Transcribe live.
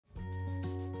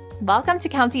Welcome to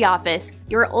County Office,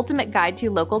 your ultimate guide to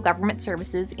local government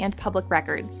services and public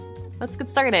records. Let's get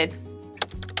started.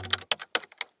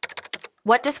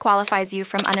 What disqualifies you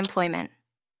from unemployment?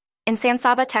 In San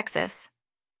Saba, Texas,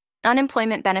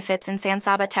 unemployment benefits in San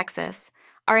Saba, Texas,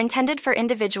 are intended for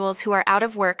individuals who are out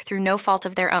of work through no fault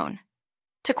of their own.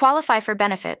 To qualify for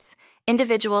benefits,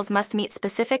 individuals must meet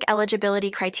specific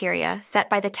eligibility criteria set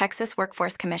by the Texas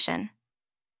Workforce Commission.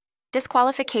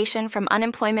 Disqualification from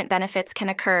unemployment benefits can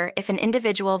occur if an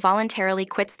individual voluntarily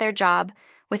quits their job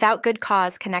without good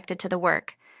cause connected to the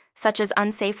work, such as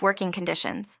unsafe working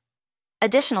conditions.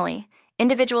 Additionally,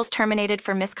 individuals terminated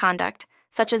for misconduct,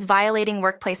 such as violating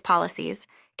workplace policies,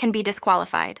 can be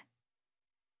disqualified.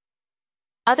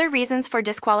 Other reasons for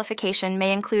disqualification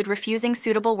may include refusing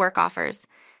suitable work offers,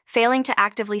 failing to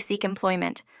actively seek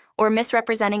employment, or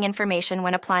misrepresenting information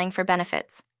when applying for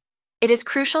benefits. It is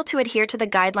crucial to adhere to the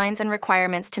guidelines and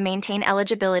requirements to maintain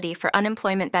eligibility for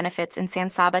unemployment benefits in San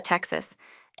Saba, Texas,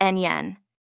 NYN.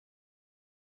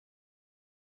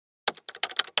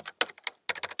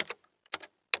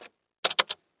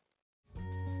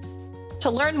 To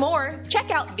learn more,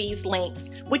 check out these links,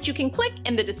 which you can click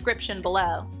in the description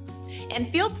below.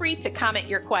 And feel free to comment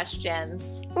your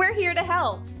questions. We're here to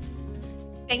help.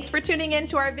 Thanks for tuning in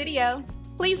to our video.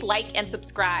 Please like and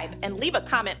subscribe and leave a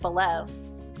comment below.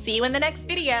 See you in the next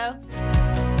video.